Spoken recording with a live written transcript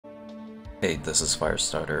Hey, this is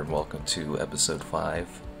Firestarter, and welcome to episode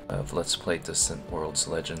 5 of Let's Play Distant Worlds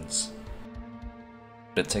Legends.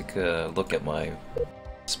 I'm gonna take a look at my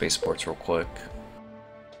spaceports real quick.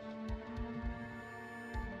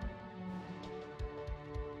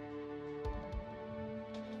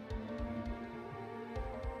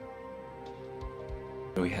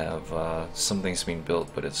 We have some things being built,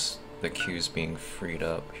 but the queue's being freed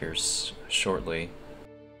up here shortly.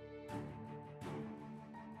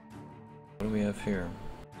 What do we have here?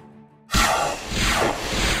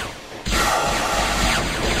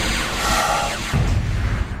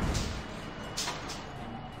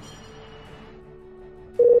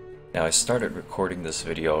 Now I started recording this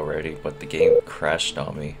video already, but the game crashed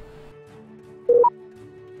on me.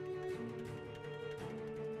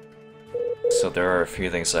 So there are a few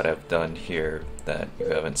things that I've done here that you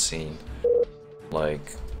haven't seen,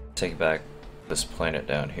 like take back this planet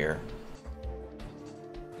down here.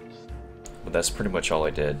 But that's pretty much all I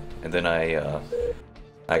did. And then I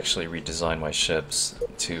actually redesigned my ships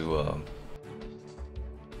to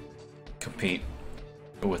compete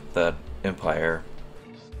with that Empire.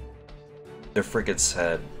 Their frigates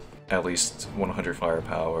had at least 100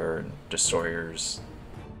 firepower, and destroyers,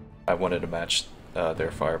 I wanted to match their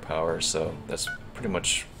firepower, so that's pretty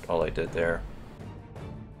much all I did there.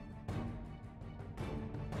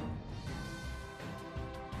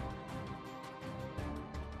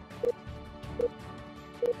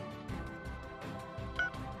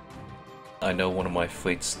 I know one of my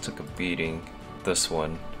fleets took a beating. This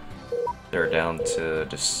one, they're down to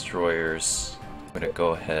destroyers. I'm gonna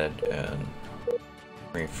go ahead and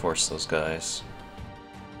reinforce those guys.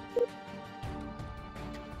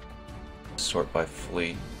 Sort by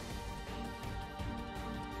fleet.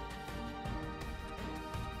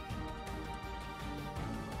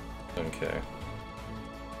 Okay.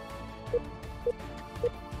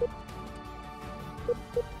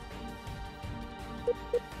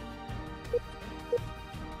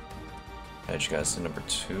 Add you guys to number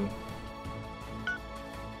 2.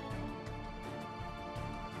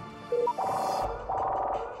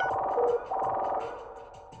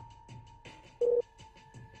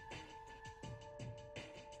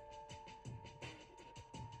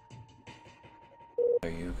 How are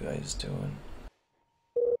you guys doing?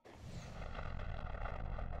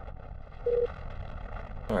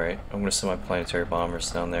 Alright, I'm gonna send my planetary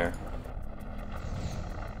bombers down there.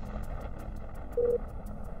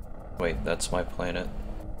 Wait, that's my planet.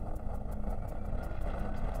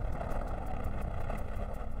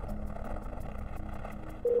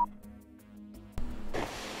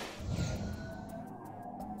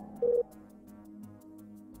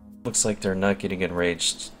 Looks like they're not getting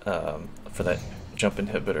enraged for that jump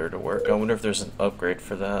inhibitor to work. I wonder if there's an upgrade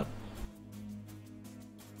for that.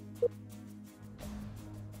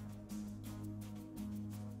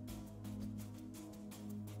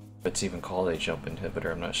 If it's even called a jump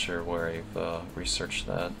inhibitor, I'm not sure where I've researched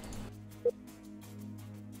that.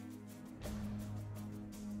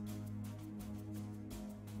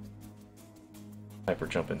 Hyper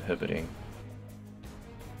jump inhibiting.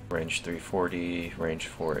 Range 340, range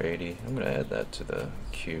 480. I'm gonna add that to the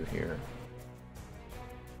queue here.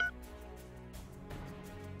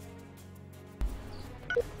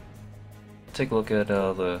 Take a look at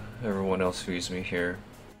everyone else who used me here.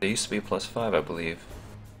 They used to be +5, I believe.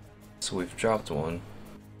 So we've dropped one.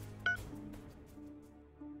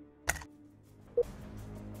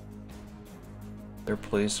 They're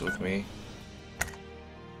pleased with me.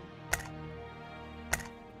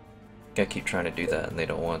 I keep trying to do that and they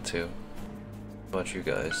don't want to. How about you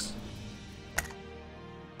guys?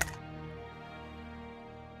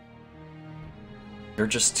 You're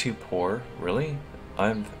just too poor? Really?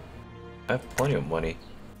 I have plenty of money.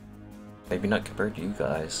 Maybe not compared to you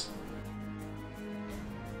guys.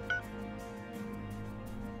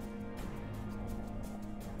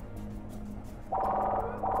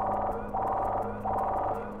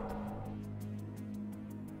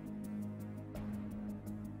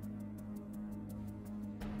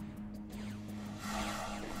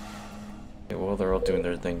 Well, they're all doing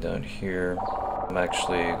their thing down here. I'm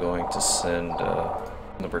actually going to send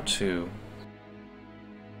number 2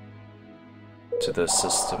 to the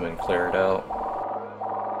system and clear it out.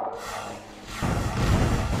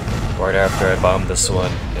 Right after I bomb this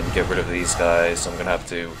one and get rid of these guys, I'm gonna have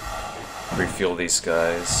to refuel these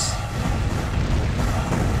guys.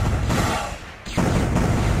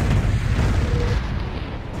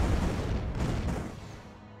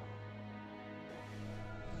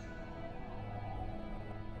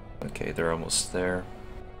 Okay, they're almost there.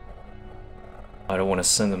 I don't want to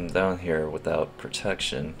send them down here without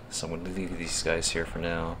protection, so I'm going to leave these guys here for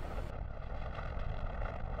now.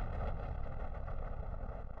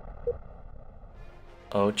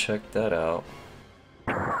 Oh, check that out.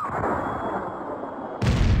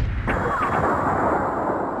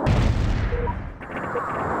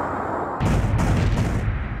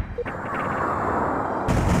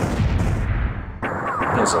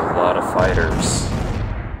 There's a lot of fighters.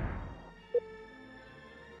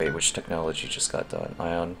 Wait, which technology just got done?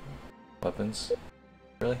 Ion weapons?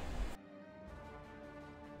 Really?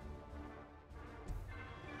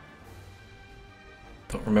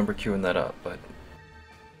 Don't remember queuing that up, but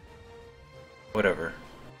whatever.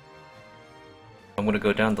 I'm gonna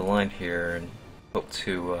go down the line here and hope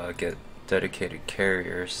to get dedicated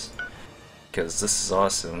carriers, because this is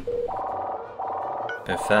awesome.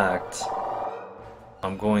 In fact,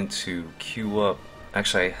 I'm going to queue up.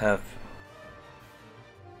 Actually, I have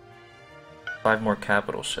 5 more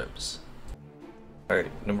capital ships.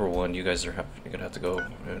 Alright, number 1, you guys are you're gonna have to go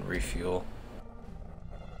and refuel.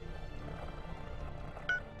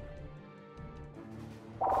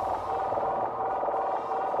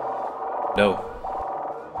 No.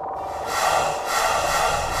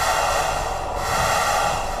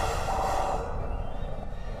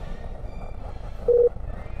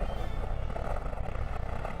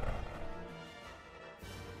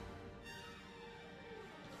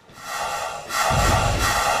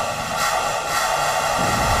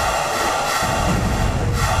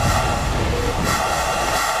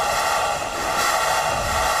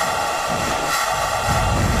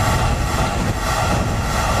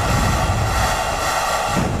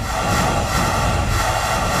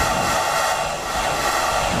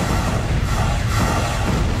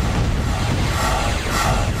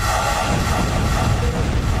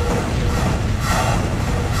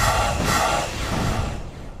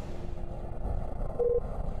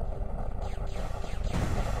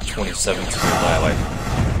 By like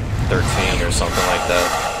 13 or something like that.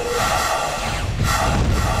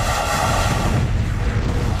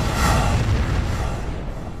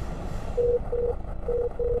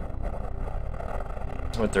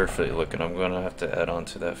 That's my 3rd fleet looking. I'm gonna have to add on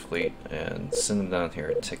to that fleet and send them down here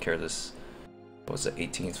and take care of this. What was it,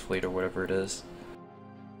 18th fleet or whatever it is?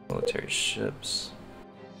 Military ships.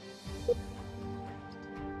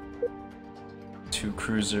 2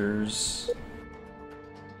 cruisers.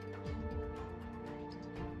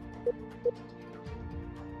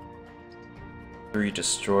 3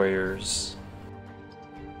 destroyers,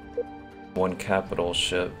 1 capital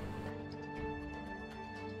ship.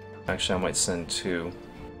 Actually, I might send 2.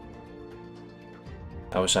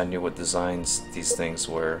 I wish I knew what designs these things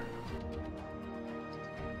were.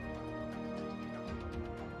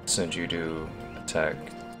 Send you to attack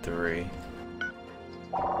 3.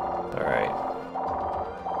 Alright.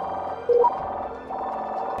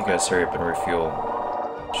 You guys hurry up and refuel.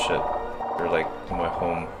 Shit. They're like in my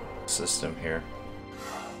home system here.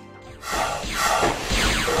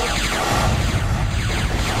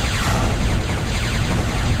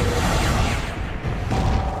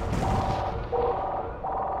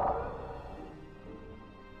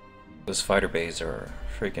 Those fighter bays are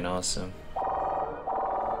freaking awesome.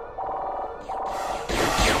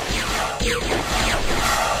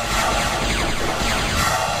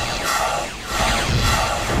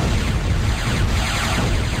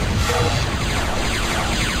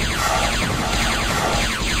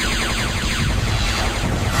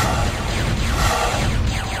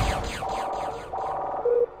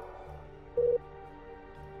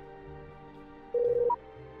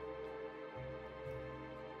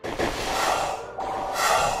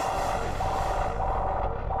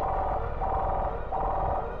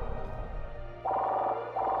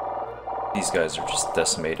 These guys are just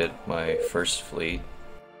decimated, my 1st fleet.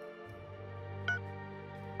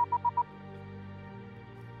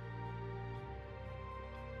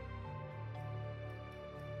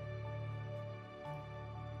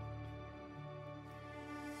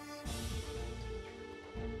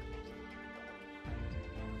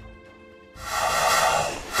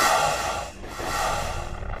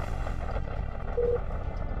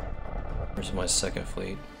 Where's my 2nd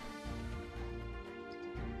fleet?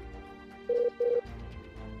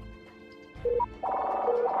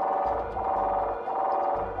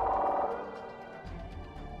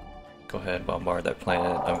 Go ahead, bombard that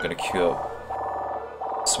planet. I'm gonna queue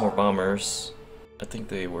up some more bombers. I think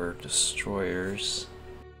they were destroyers.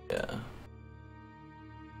 Yeah.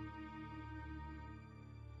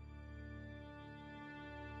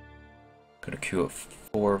 Gonna queue up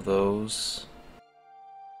 4 of those.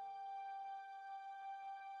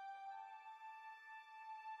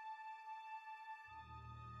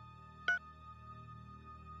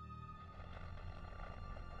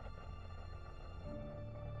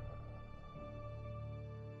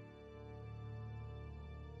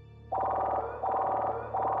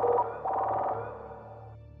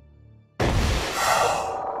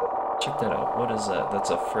 what is that?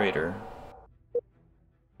 That's a freighter.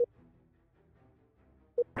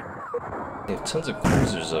 They have tons of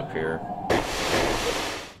cruisers up here.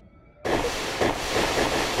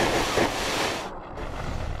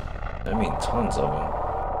 I mean, tons of them.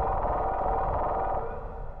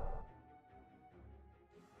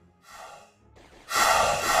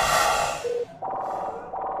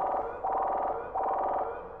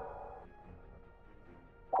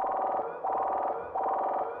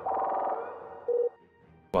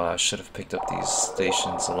 Wow, I should have picked up these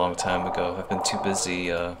stations a long time ago. I've been too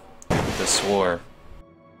busy with this war.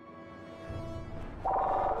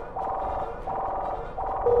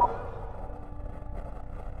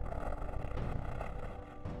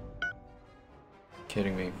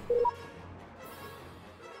 Kidding me.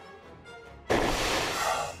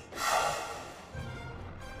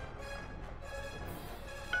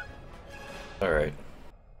 Alright.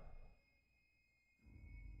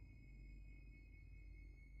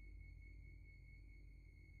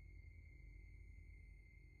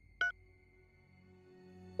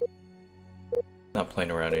 Not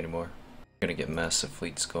playing around anymore. Gonna get massive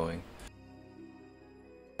fleets going.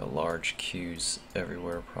 Got large queues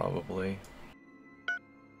everywhere, probably.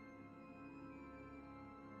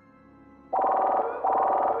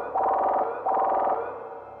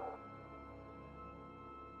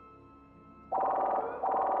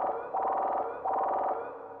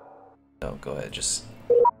 No, go ahead, just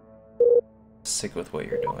stick with what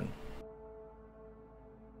you're doing.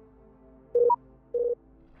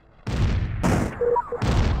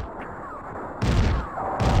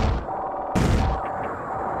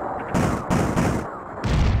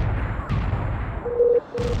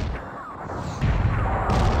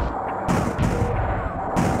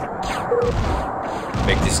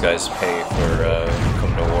 Make these guys pay for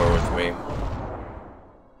coming to war with me.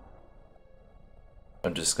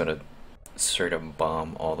 I'm just gonna straight up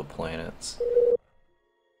bomb all the planets.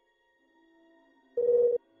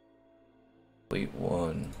 Fleet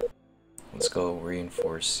 1. Let's go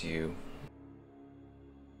reinforce you.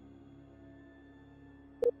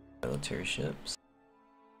 Military ships.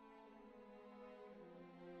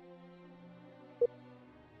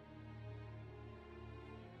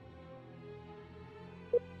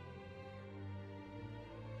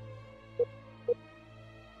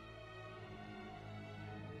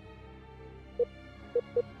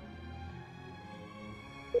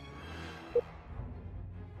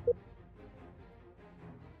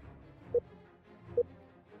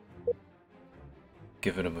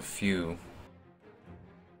 Giving him a few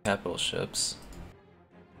capital ships.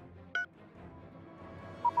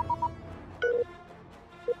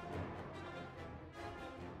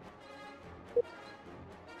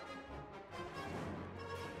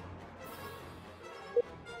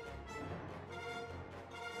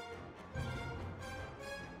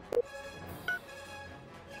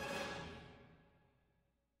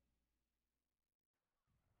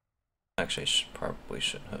 Actually, I probably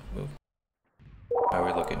shouldn't have moved. How are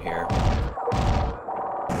we looking here?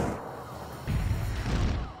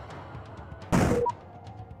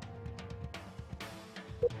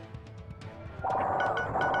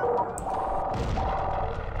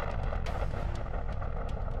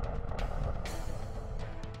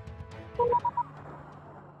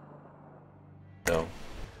 No.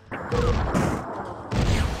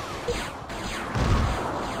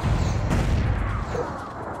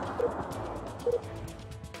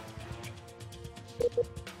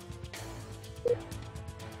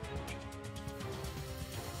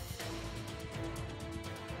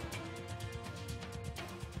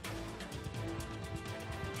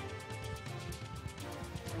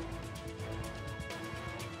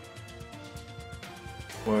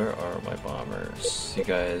 Where are my bombers? You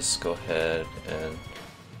guys go ahead and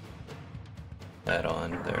add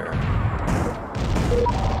on there.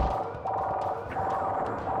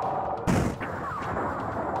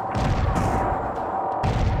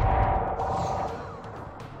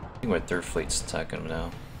 I think my third fleet's attacking them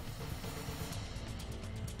now.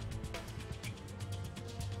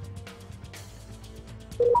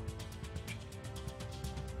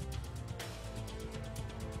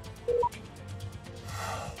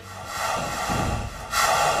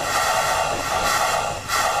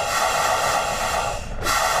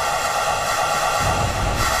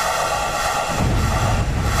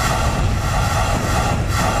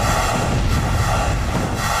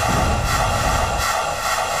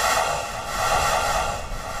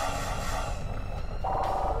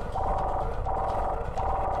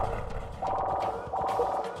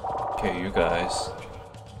 Okay, you guys.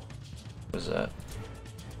 What is that?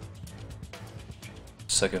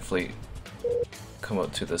 Second fleet. come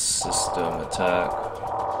up to the system, attack,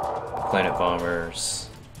 planet bombers,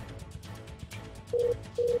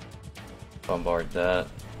 bombard that.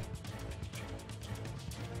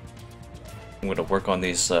 I'm gonna work on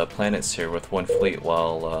these planets here with one fleet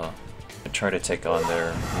while I try to take on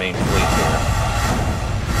their main fleet here.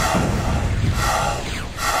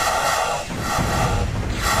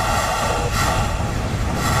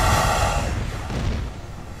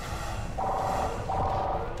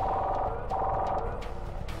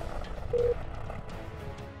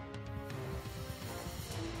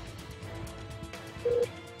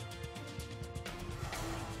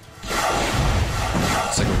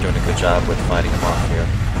 Looks like we're doing a good job with fighting them off here.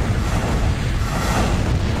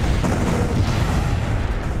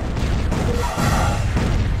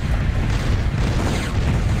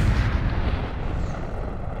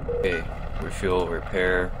 Okay, refuel,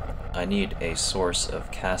 repair. I need a source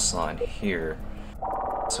of cast line here.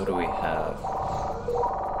 So what do we have?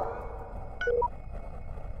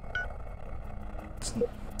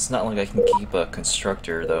 It's not like I can keep a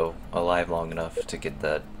constructor though alive long enough to get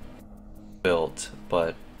that built,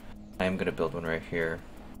 but I am gonna build one right here.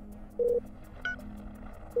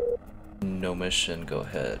 No mission, go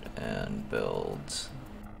ahead and build.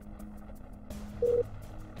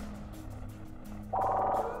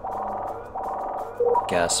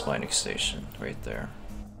 Gas mining station right there.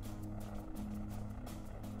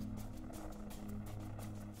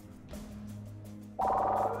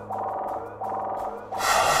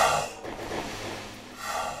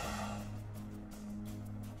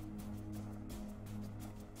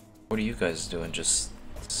 What are you guys doing just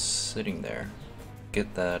sitting there?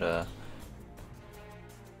 Get that, the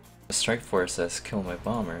strike force that's killing my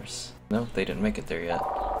bombers. No, they didn't make it there yet.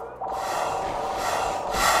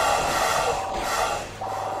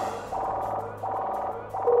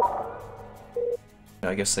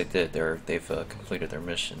 I guess they did. They've completed their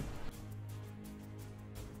mission.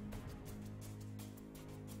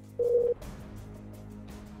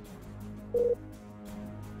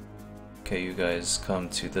 Okay, you guys come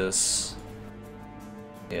to this.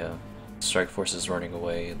 Yeah, strike force is running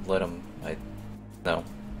away. Let them. No,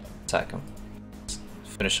 attack him.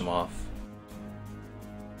 Finish him off.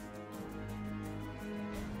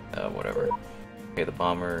 Whatever. Okay, the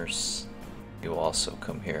bombers. You also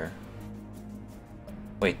come here.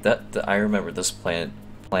 Wait, I remember this planet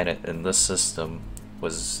in this system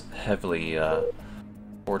was heavily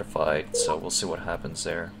fortified, so we'll see what happens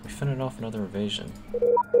there. We fended off another invasion.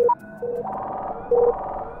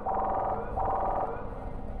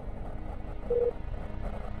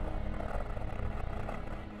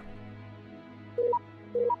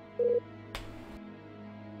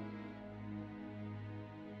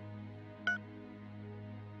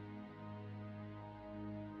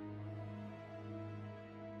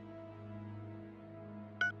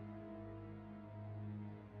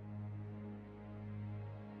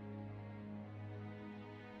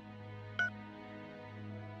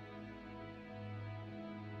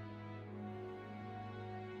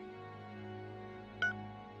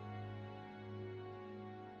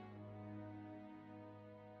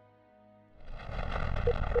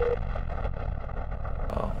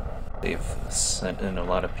 Oh, they've sent in a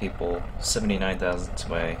lot of people. 79,000 to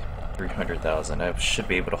my 300,000. I should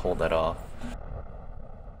be able to hold that off.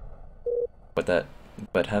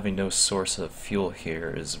 But having no source of fuel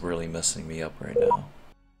here is really messing me up right now.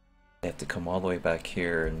 I have to come all the way back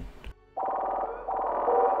here and...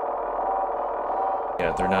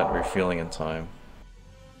 Yeah, they're not refueling in time.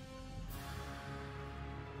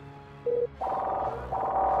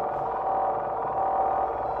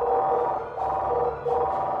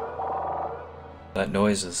 That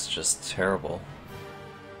noise is just terrible.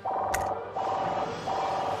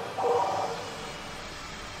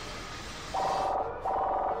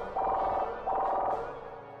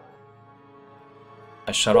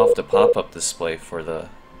 I shut off the pop-up display for the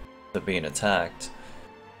being attacked,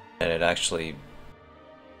 and it actually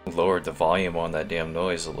lowered the volume on that damn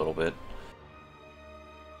noise a little bit.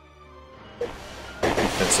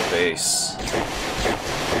 Defensive base.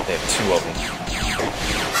 They have two of them.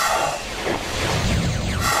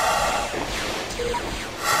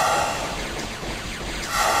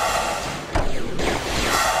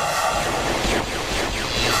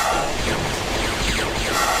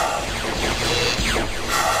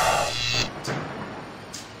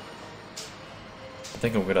 I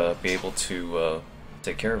think I'm gonna be able to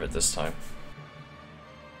take care of it this time.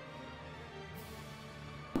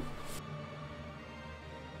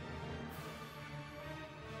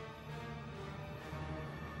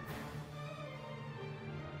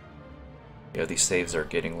 Yeah, these saves are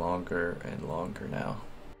getting longer and longer now.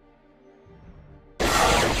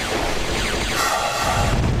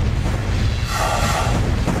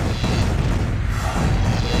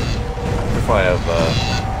 probably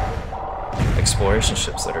have exploration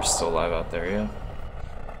ships that are still alive out there, yeah.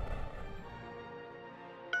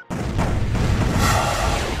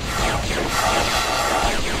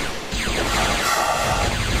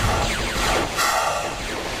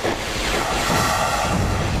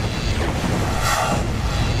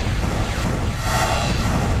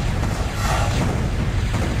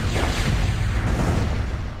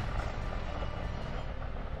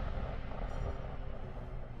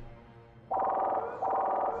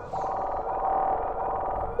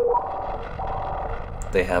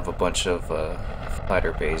 They have a bunch of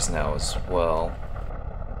fighter bays now as well.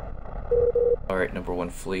 Alright, number 1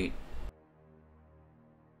 fleet.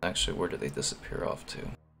 Actually, where do they disappear off to?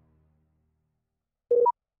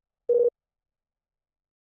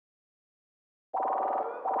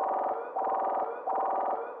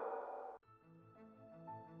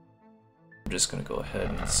 I'm just gonna go ahead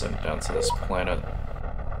and send it down to this planet.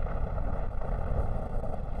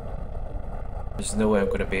 There's no way I'm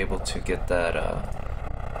gonna be able to get that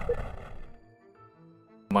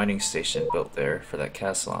mining station built there for that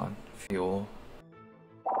Caslon fuel.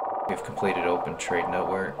 We've completed open trade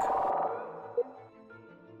network.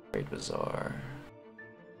 Trade bazaar.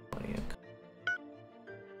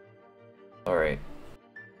 Alright.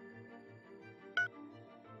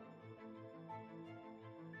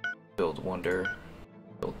 Build wonder.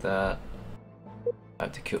 Build that. I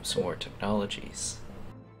have to keep some more technologies.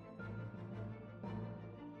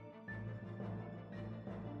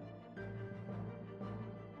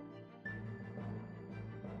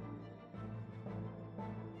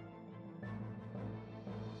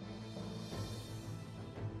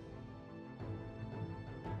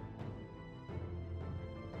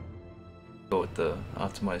 Go with the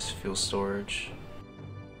optimized fuel storage.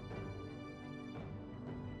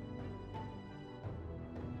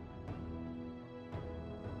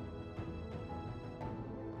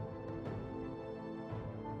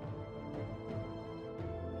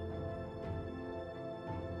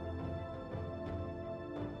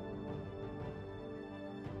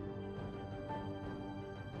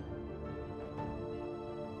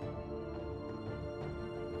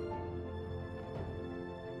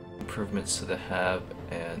 Improvements to the hab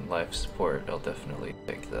and life support, I'll definitely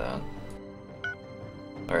take that.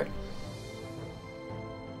 Alright.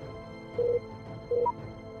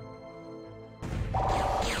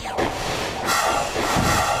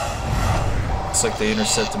 Looks like they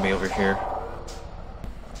intercepted me over here.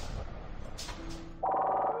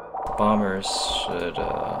 The bombers should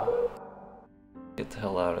get the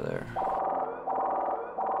hell out of there.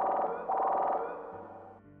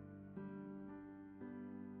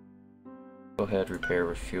 Go ahead, repair,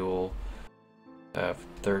 refuel. I have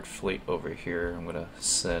 3rd fleet over here. I'm gonna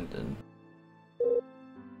send and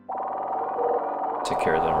take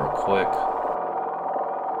care of them real quick.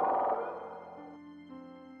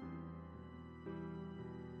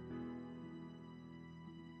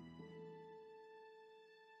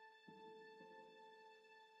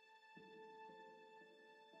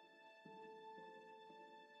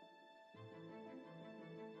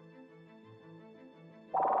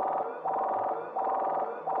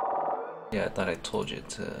 Yeah, I thought I told you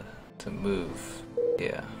to move.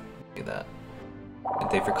 Yeah, do that. And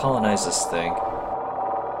they've recolonized this thing.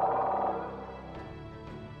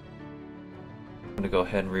 I'm gonna go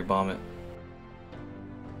ahead and rebomb it.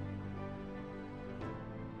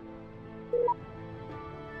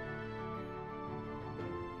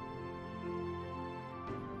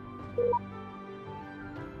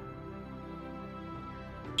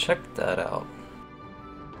 Check that out.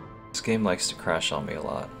 This game likes to crash on me a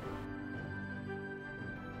lot.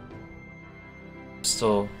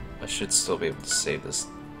 I should still be able to save this.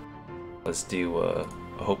 Let's do, I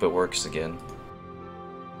hope it works again.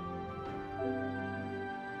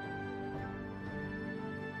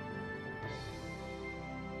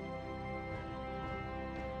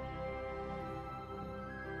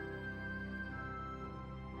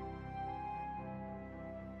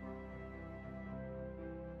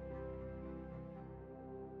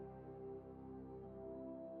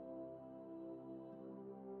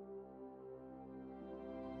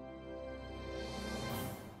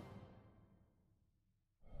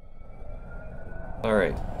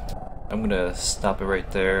 Alright, I'm gonna stop it right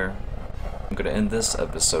there. I'm gonna end this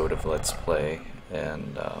episode of Let's Play,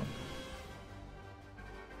 and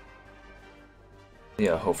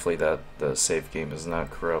yeah, hopefully that the save game is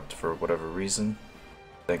not corrupt for whatever reason.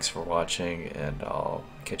 Thanks for watching, and I'll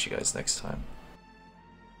catch you guys next time.